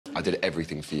I did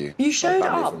everything for you. You showed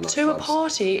up to a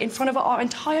party in front of our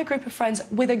entire group of friends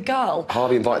with a girl. I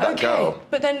hardly invited that girl.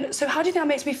 But then, so how do you think that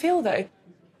makes me feel, though?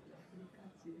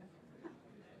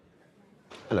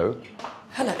 Hello.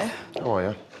 Hello. How are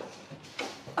you?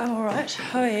 I'm all right.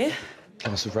 How are you?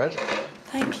 Glass of red?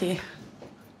 Thank you.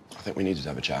 I think we needed to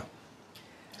have a chat.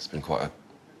 It's been quite a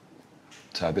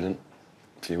turbulent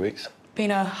few weeks. Been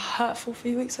a hurtful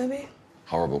few weeks, maybe?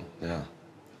 Horrible, yeah.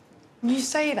 You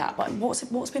say that, but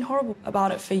what's been horrible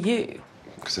about it for you?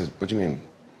 What do you mean?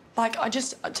 Like,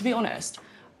 to be honest,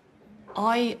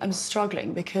 I am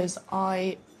struggling because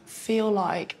I feel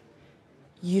like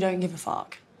you don't give a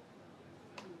fuck.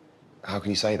 How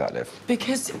can you say that, Liv?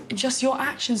 Because just your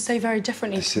actions say very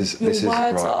differently This your is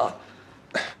words right. are.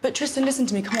 But Tristan, listen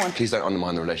to me, come on. Please don't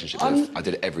undermine the relationship, Liv. I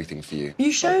did everything for you.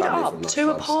 You showed up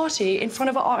to a party in front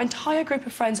of our entire group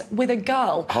of friends with a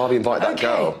girl. I hardly invited that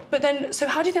girl. But then, so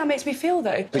how do you think that makes me feel,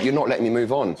 though? But you're not letting me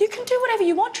move on. You can do whatever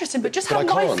you want, Tristan, but just have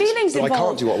my feelings involved. But I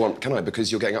can't do what I want, can I?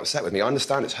 Because you're getting upset with me. I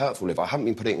understand it's hurtful, Liv. I haven't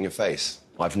been putting it in your face.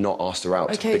 I've not asked her out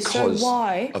because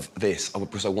of this.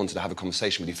 Because I wanted to have a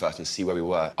conversation with you first and see where we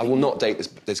were. I will not date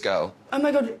this girl. Oh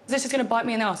my God, this is going to bite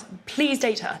me in the ass. Please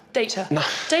date her. Date her. No.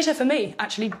 Date her for me.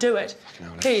 Actually, do it.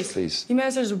 Please. You may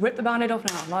as well just rip the Band-Aid off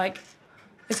now. Like,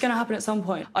 it's going to happen at some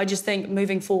point. I just think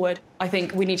moving forward, I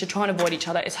think we need to try and avoid each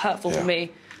other. It's hurtful for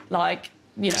me. Like,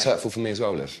 you know. It's hurtful for me as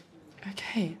well, Liv.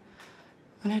 Okay.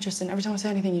 I know, Tristan, every time I say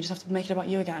anything, you just have to make it about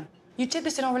you again. You did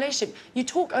this in our relationship. You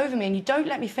talk over me and you don't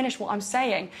let me finish what I'm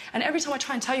saying. And every time I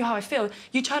try and tell you how I feel,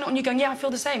 you turn it on, you going, yeah, I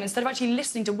feel the same, instead of actually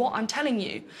listening to what I'm telling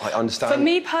you. I understand. For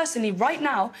me personally, right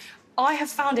now, I have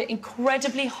found it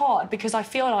incredibly hard because I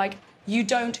feel like you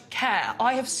don't care.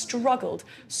 I have struggled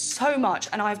so much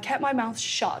and I have kept my mouth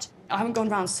shut. I haven't gone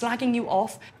around slagging you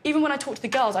off. Even when I talk to the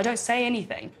girls, I don't say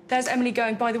anything. There's Emily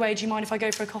going, by the way, do you mind if I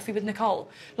go for a coffee with Nicole?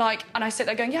 Like, and I sit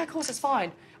there going, yeah, of course, it's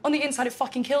fine. On the inside, it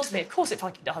fucking kills me. Of course it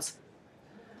fucking does.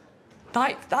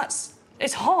 Like,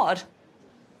 it's hard.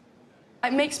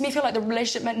 It makes me feel like the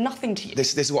relationship meant nothing to you.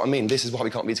 This is what I mean. This is why we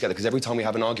can't be together, because every time we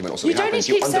have an argument or something happens,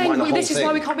 you don't need to keep saying, this is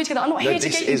why we can't be together. I'm not here to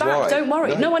get you back, don't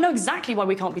worry. No, I know exactly why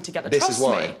we can't be together. This is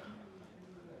why. Trust me.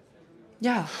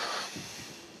 Yeah.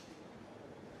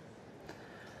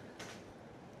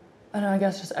 I don't know, I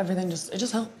guess just everything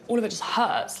all of it just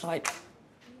hurts, like,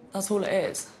 that's all it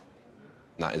is.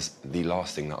 That is the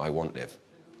last thing that I want, Liv,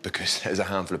 because there's a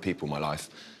handful of people in my life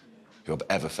who have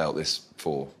ever felt this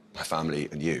for, my family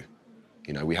and you.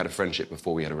 You know, we had a friendship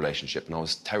before we had a relationship, and I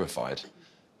was terrified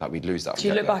that we'd lose that. Do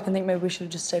you look back and think maybe we should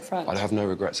have just stayed friends? I have no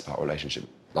regrets about our relationship.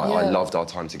 Like, I loved our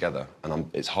time together, and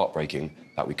it's heartbreaking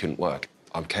that we couldn't work.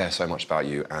 I care so much about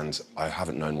you, and I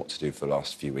haven't known what to do for the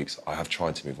last few weeks. I have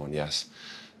tried to move on, yes.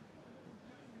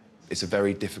 It's a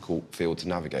very difficult field to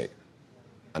navigate,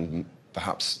 and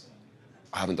perhaps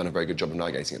I haven't done a very good job of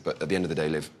navigating it, but at the end of the day,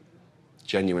 Liv,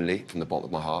 genuinely, from the bottom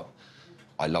of my heart,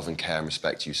 I love and care and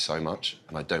respect you so much,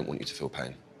 and I don't want you to feel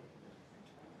pain.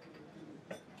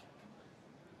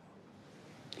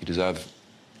 You deserve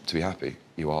to be happy.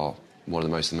 You are one of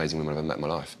the most amazing women I've ever met in my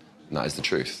life, and that is the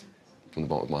truth, from the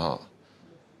bottom of my heart.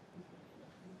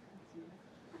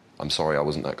 I'm sorry I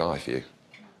wasn't that guy for you.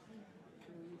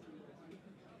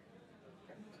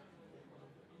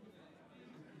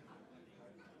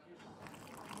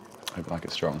 I hope you like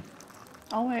it strong.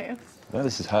 Always. No,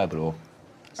 this is herbal or...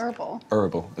 Herbal.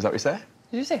 Herbal. Is that what you say?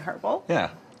 Did you say herbal? Yeah.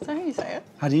 Is that how you say it?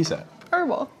 How do you say it?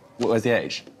 Herbal. Where's the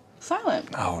H? Silent.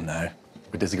 Oh, no.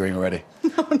 We're disagreeing already.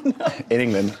 Oh, no. In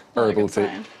England, herbal tea.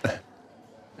 Sign.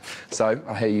 So,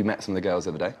 I hear you met some of the girls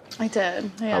the other day. I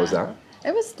did, yeah. How was that?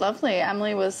 It was lovely.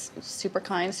 Emily was super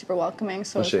kind, super welcoming,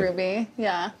 so was Ruby.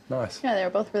 Yeah. Nice. Yeah, they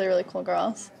were both really, really cool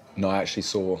girls. No, I actually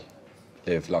saw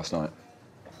Liv last night.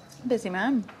 Busy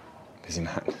man. Busy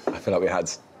man. I feel like we had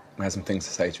some things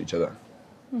to say to each other.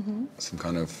 Mm-hmm. Some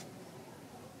kind of,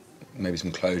 maybe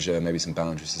some closure, maybe some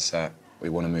boundaries to set. We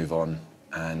want to move on,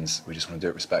 and we just want to do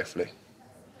it respectfully.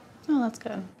 Oh, that's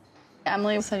good.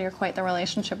 Emily said you're quite the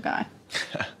relationship guy.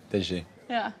 Did she?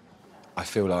 Yeah. I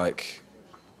feel like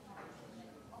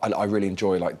I really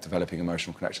enjoy, like, developing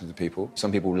emotional connections with people.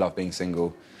 Some people love being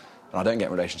single, and I don't get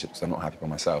in relationships because I'm not happy by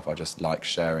myself. I just like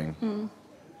sharing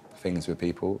things with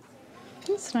people.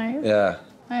 That's nice. Yeah.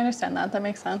 I understand that. That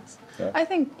makes sense. Yeah. I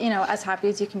think, you know, as happy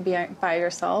as you can be by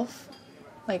yourself,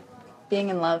 like, being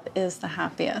in love is the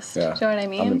happiest. Yeah. Do you know what I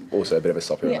mean? I'm also a bit of a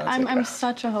soppy romantic. I'm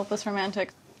such a hopeless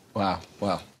romantic. Wow.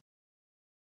 Well,